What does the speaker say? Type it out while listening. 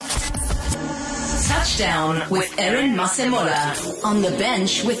Touchdown with Erin Masemola. On the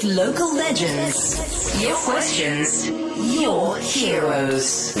bench with local legends. Your questions, your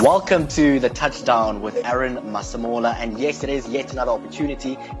heroes. Welcome to the Touchdown with Erin Masemola. And yes, it is yet another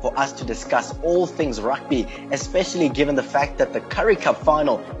opportunity for us to discuss all things rugby, especially given the fact that the Currie Cup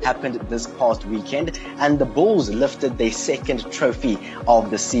final happened this past weekend and the Bulls lifted their second trophy of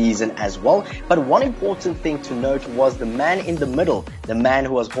the season as well. But one important thing to note was the man in the middle, the man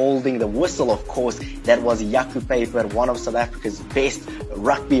who was holding the whistle, of course. That was Jaco Peyper, one of South Africa's best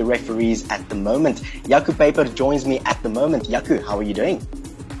rugby referees at the moment. Jaco Peyper joins me at the moment. Jaco, how are you doing?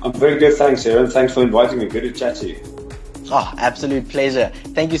 I'm very good, thanks, Aaron. Thanks for inviting me. Good to chat to you. Oh, absolute pleasure.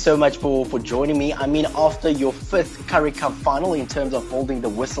 Thank you so much for joining me. I mean, after your fifth Currie Cup final in terms of holding the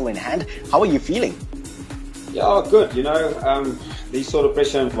whistle in hand, how are you feeling? Yeah, good. You know, these sort of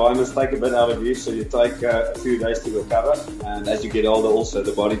pressure environments take a bit out of you, so you take a few days to recover. And as you get older, also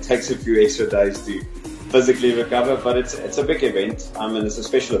the body takes a few extra days to physically recover. But it's a big event, and it's a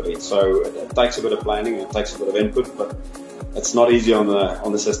special event, so it takes a bit of planning, it takes a bit of input, but it's not easy on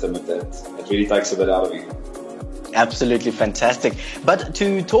the system. It really takes a bit out of you. Absolutely fantastic. But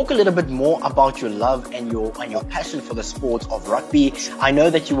to talk a little bit more about your love and your passion for the sport of rugby, I know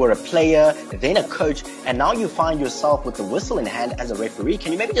that you were a player, then a coach, and now you find yourself with the whistle in hand as a referee.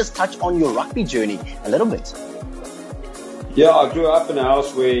 Can you maybe just touch on your rugby journey a little bit? Yeah, I grew up in a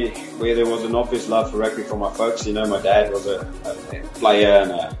house where there was an obvious love for rugby from my folks. You know, my dad was a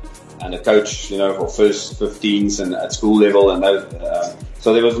player and a coach, you know, for first 15s and at school level, and those,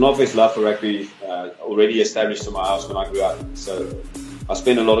 so there was an obvious love for rugby already established in my house when I grew up. So I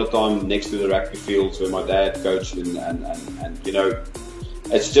spent a lot of time next to the rugby fields where my dad coached, and you know,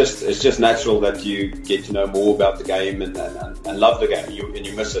 it's just natural that you get to know more about the game and love the game, and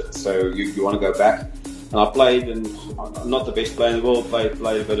you miss it, so you want to go back. And I played, and I'm not the best player in the world. Played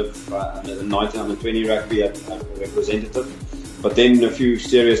a bit of 1920 rugby at representative. But then a few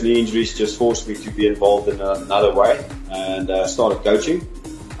serious knee injuries just forced me to be involved in another way, and started coaching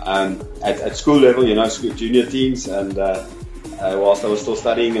at school level, you know, school junior teams, and whilst I was still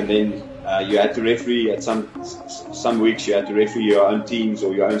studying. And then you had to referee at some weeks. You had to referee your own teams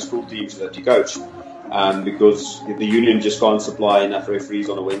or your own school teams that you coach, because the union just can't supply enough referees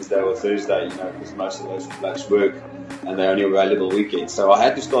on a Wednesday or Thursday, you know, because most of those blokes work and they're only available weekends. So I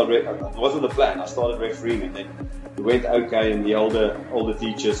had to start. It wasn't the plan. I started refereeing, and then it went okay. And the older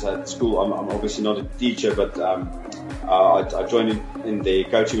teachers at school, I'm obviously not a teacher, but I joined in the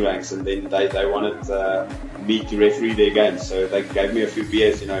coaching ranks, and then they wanted me to referee their games. So they gave me a few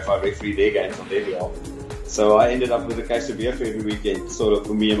beers, you know, if I referee their games on their behalf. So I ended up with a case of beer for every weekend, sort of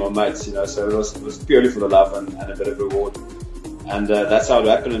for me and my mates, you know. So it was purely for the love and a bit of reward. And that's how it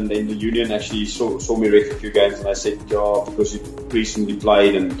happened. And then the union actually saw me ref a few games, and I said, "Oh, because you recently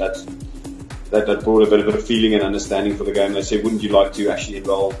played," and that brought a bit of a feeling and understanding for the game. They said, "Wouldn't you like to actually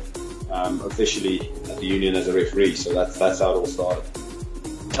enroll officially at the union as a referee?" So that's how it all started.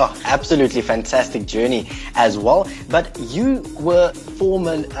 Oh, absolutely fantastic journey as well. But you were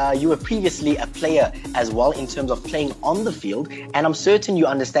previously a player as well in terms of playing on the field, and I'm certain you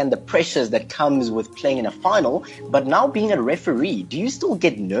understand the pressures that comes with playing in a final. But now being a referee, do you still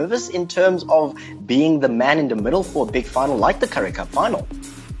get nervous in terms of being the man in the middle for a big final like the Currie Cup final?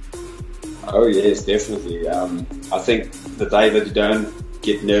 Oh yes, definitely. I think the day that you don't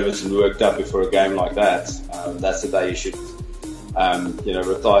get nervous and worked up before a game like that, that's the day you should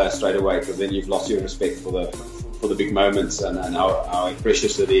retire straight away, because then you've lost your respect for the big moments and how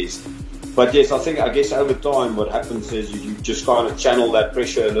precious it is. But yes, I guess over time what happens is you just kind of channel that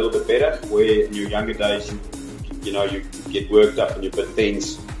pressure a little bit better, where in your younger days you get worked up and you're a bit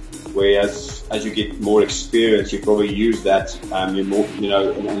tense, whereas as you get more experience you probably use that you're more, you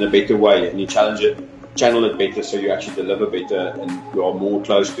know, in a better way, and you channel it better, so you actually deliver better and you are more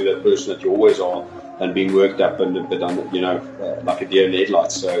close to that person that you always are, than being worked up and a bit under, you know, like a deer in the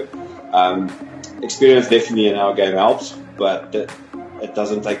headlights. So experience definitely in our game helps, but it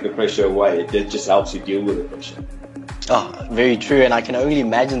doesn't take the pressure away. It just helps you deal with the pressure. Oh, very true. And I can only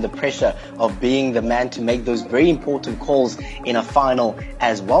imagine the pressure of being the man to make those very important calls in a final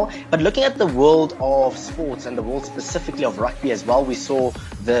as well. But looking at the world of sports and the world specifically of rugby as well, we saw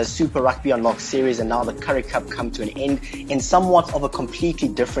the Super Rugby Unlocked series and now the Currie Cup come to an end in somewhat of a completely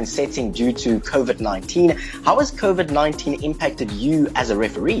different setting due to COVID-19. How has COVID-19 impacted you as a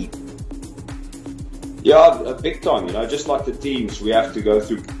referee? Yeah, big time. You know, just like the teams, we have to go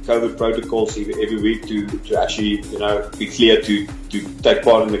through COVID protocols every week to actually, you know, be clear to take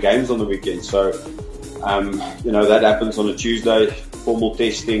part in the games on the weekend. So, you know, that happens on a Tuesday, formal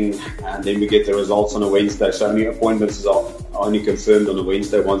testing, and then we get the results on a Wednesday. So only appointments are only confirmed on a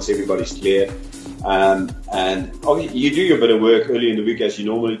Wednesday once everybody's clear. And you do your bit of work early in the week as you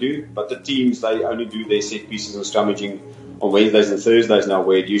normally do, but the teams, they only do their set pieces and scrummaging on Wednesdays and Thursdays now,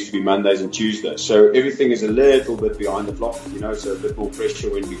 where it used to be Mondays and Tuesdays. So everything is a little bit behind the clock, so a bit more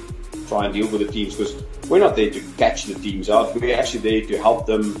pressure when we try and deal with the teams, because we're not there to catch the teams out. We're actually there to help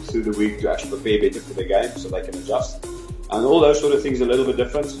them through the week to actually prepare better for the game so they can adjust. And all those sort of things are a little bit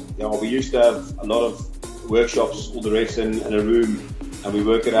different. We used to have a lot of workshops, all the refs in a room, and we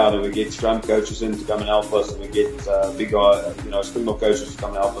work it out, and we get scrum coaches in to come and help us, and we get big guy, Springbok coaches to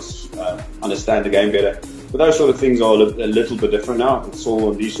come and help us understand the game better. But those sort of things are a little bit different now. It's all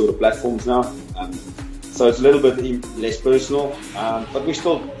on these sort of platforms now. So it's a little bit less personal, but we're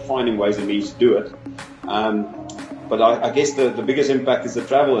still finding ways and means to do it. But I guess the biggest impact is the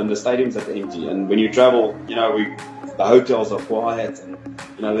travel, and the stadiums are empty. And when you travel, the hotels are quiet, and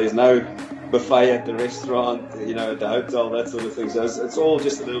there's no buffet at the restaurant, at the hotel, that sort of thing. So it's all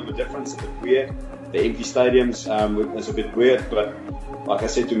just a little bit different. It's a bit weird. The empty stadiums, it's a bit weird, but like I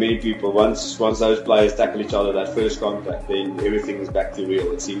said to many people, once those players tackle each other, that first contact, then everything is back to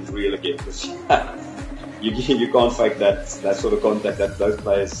real. It seems real again, because you can't fake that sort of contact that those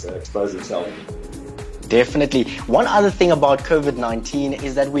players expose themselves. Definitely. One other thing about COVID-19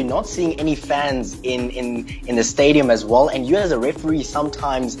 is that we're not seeing any fans in the stadium as well. And you as a referee,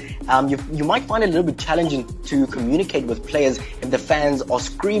 sometimes you might find it a little bit challenging to communicate with players if the fans are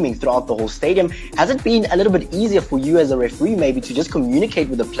screaming throughout the whole stadium. Has it been a little bit easier for you as a referee maybe to just communicate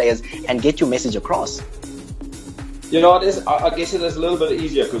with the players and get your message across? It is. I guess it is a little bit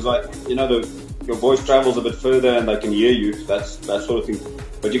easier because, your voice travels a bit further and they can hear you. That sort of thing.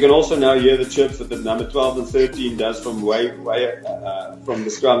 But you can also now hear the chirps that the number 12 and 13 does from way from the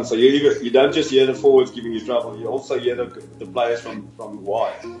scrum. So you don't just hear the forwards giving you trouble. You also hear the players from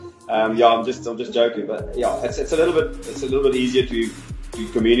wide. I'm just joking, but it's a little bit easier to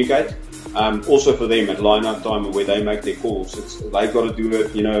communicate. Also for them at line-out time where they make their calls, they've got to do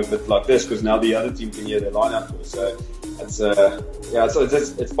it, a bit like this, because now the other team can hear their line-out calls. So it's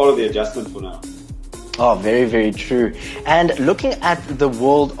part of the adjustment for now. Oh, very, very true. And looking at the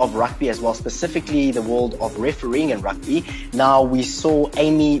world of rugby as well, specifically the world of refereeing in rugby, now we saw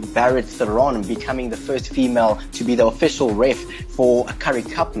Aimee Barret-Theron becoming the first female to be the official ref for a Currie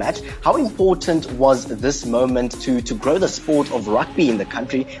Cup match. How important was this moment to grow the sport of rugby in the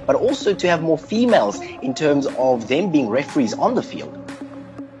country, but also to have more females in terms of them being referees on the field?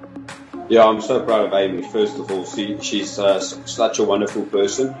 Yeah, I'm so proud of Aimee. First of all, she's such a wonderful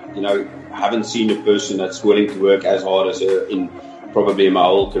person. I haven't seen a person that's willing to work as hard as her in probably my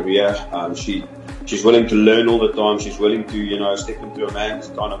whole career. She's willing to learn all the time. She's willing to, step into a man's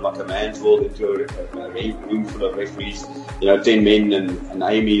world, into a room full of referees, 10 men and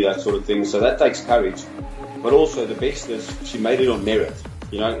Aimee, that sort of thing. So that takes courage. But also the best is she made it on merit.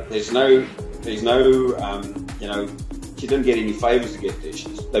 There's no, she didn't get any favours to get there.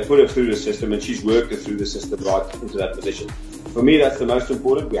 They put her through the system, and she's worked her through the system right into that position. For me, that's the most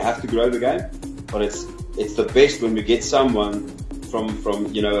important. We have to grow the game, but it's the best when we get someone from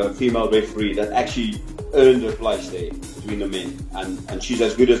a female referee that actually earned her place there between the men, and she's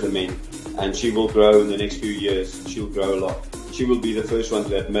as good as the men, and she will grow in the next few years. She'll grow a lot. She will be the first one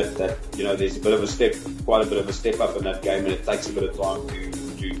to admit that there's quite a bit of a step up in that game, and it takes a bit of time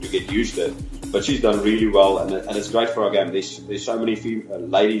to get used to it. But she's done really well, and it's great for our game. There's so many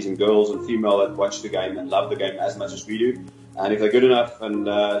ladies and girls and female that watch the game and love the game as much as we do. And if they're good enough, and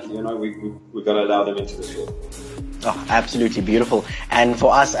we've got to allow them into the field. Oh, absolutely beautiful. And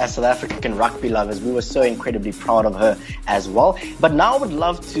for us as South African rugby lovers, we were so incredibly proud of her as well. But now I would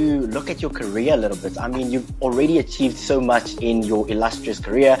love to look at your career a little bit. I mean, you've already achieved so much in your illustrious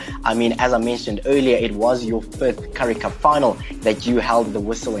career. I mean, as I mentioned earlier, it was your first Currie Cup final that you held the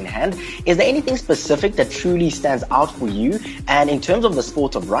whistle in hand. Is there anything specific that truly stands out for you? And in terms of the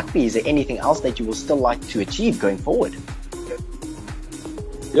sport of rugby, is there anything else that you will still like to achieve going forward?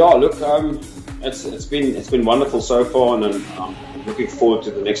 Yeah, look, it's been wonderful so far, and I'm looking forward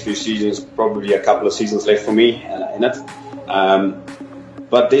to the next few seasons. Probably a couple of seasons left for me in it.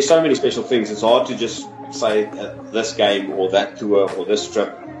 But there's so many special things. It's hard to just say this game or that tour or this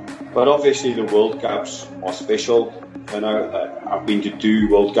trip. But obviously the World Cups are special. I've been to 2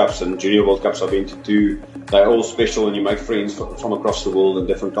 World Cups, and Junior World Cups I've been to 2. They're all special, and you make friends from across the world and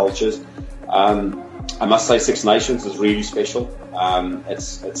different cultures. I must say Six Nations is really special.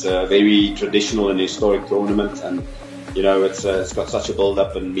 It's a very traditional and historic tournament, and it's got such a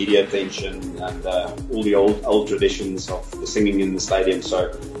build-up and media attention, and all the old traditions of the singing in the stadium.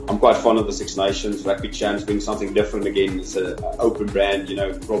 So I'm quite fond of the Six Nations. Rugby Champs being something different again. It's an open brand,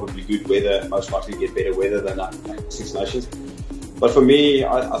 probably good weather, most likely get better weather than Six Nations. But for me,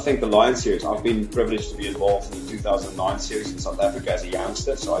 I think the Lions series, I've been privileged to be involved in the 2009 series in South Africa as a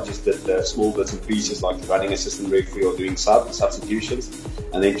youngster. So I just did the small bits and pieces like running assistant referee or doing substitutions.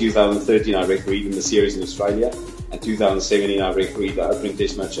 And then 2013, I refereed in the series in Australia. And 2017, I refereed the opening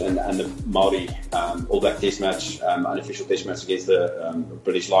test match and the Maori All Black test match, unofficial test match against the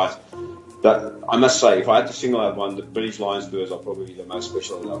British Lions. But I must say, if I had to single out one, the British Lions tours are probably the most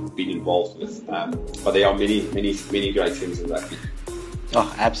special that I've been involved with. But there are many great things in rugby.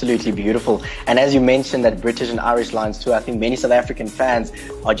 Oh, absolutely beautiful. And as you mentioned, that British and Irish Lions tour, I think many South African fans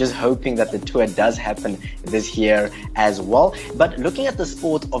are just hoping that the tour does happen this year as well. But looking at the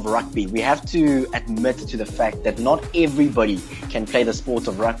sport of rugby, we have to admit to the fact that not everybody can play the sport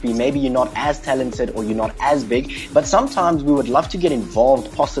of rugby. Maybe you're not as talented or you're not as big, but sometimes we would love to get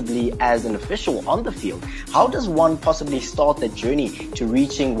involved possibly as an official on the field. How does one possibly start the journey to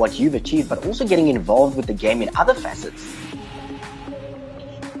reaching what you've achieved, but also getting involved with the game in other facets?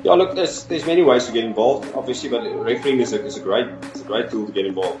 Yeah, look, there's many ways to get involved, obviously, but refereeing is a great tool to get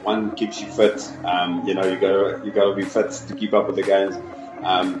involved. One, keeps you fit. You gotta be fit to keep up with the games.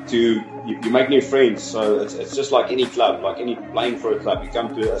 Two, you make new friends. So it's just like any club, like any playing for a club. You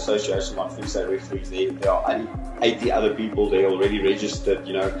come to an association like Free State Referees, there are 80 other people there already registered.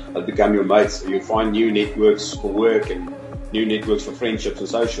 That become your mates. You find new networks for work and new networks for friendships and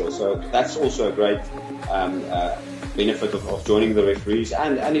social. So that's also a great benefit of joining the referees.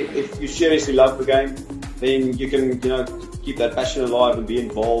 And if you seriously love the game, then you can keep that passion alive and be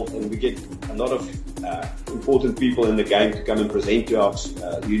involved. And we get a lot of important people in the game to come and present to our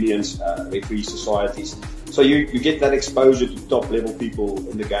unions, referee societies. So you get that exposure to top level people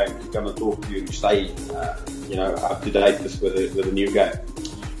in the game to come and talk to you and stay up to date with the new game.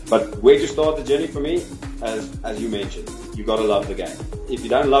 But where to start the journey for me, as you mentioned, you got to love the game. If you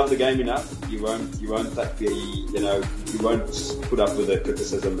don't love the game enough, you won't put up with the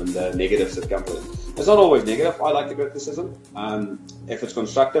criticism and the negatives that come with it. It's not always negative. I like the criticism if it's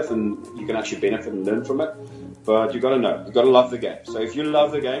constructive and you can actually benefit and learn from it. But you got to love the game. So if you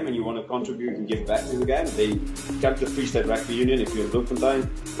love the game and you want to contribute and give back to the game, then come to Free State Rugby Union if you're in Bloemfontein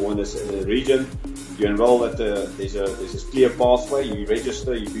or in the region. You enroll at there's a clear pathway. You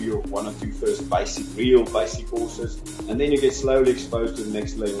register, you do your 1 or 2 first real basic courses, and then you get slowly exposed to the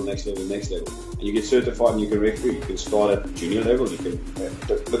next level, and you get certified and you can referee. You can start at junior level. You can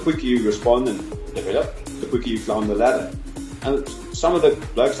the quicker you respond and develop, the quicker you climb the ladder. And some of the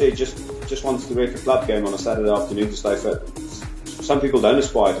blokes there just wants to ref a club game on a Saturday afternoon to stay fit. Some people don't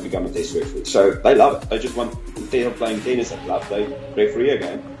aspire to become a test referee, so they love it. They just want, instead of playing tennis at club, they referee a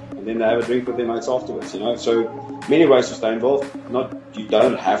game. And then they have a drink with their mates afterwards, So many ways to stay involved. You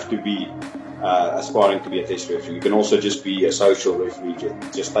don't have to be aspiring to be a test referee. You can also just be a social referee,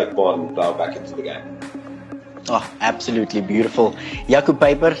 just take part and plow back into the game. Oh, absolutely beautiful. Jaco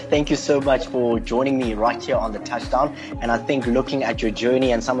Peyper, thank you so much for joining me right here on the Touchdown. And I think looking at your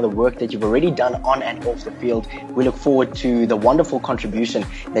journey and some of the work that you've already done on and off the field, we look forward to the wonderful contribution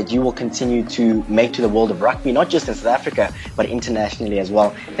that you will continue to make to the world of rugby, not just in South Africa, but internationally as well.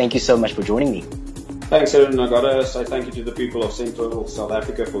 Thank you so much for joining me. Thanks, Aaron. I gotta say thank you to the people of Central South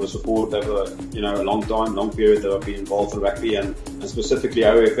Africa for the support over a long period that I've been involved in rugby, and specifically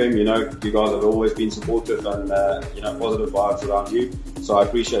OFM. You guys have always been supportive and positive vibes around you. So I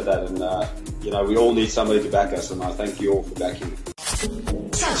appreciate that, and we all need somebody to back us, and I thank you all for backing me.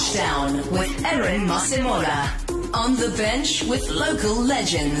 Touchdown with Aaron Masemola. On the bench with local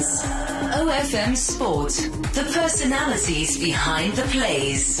legends. OFM Sport. The personalities behind the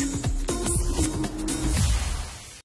plays.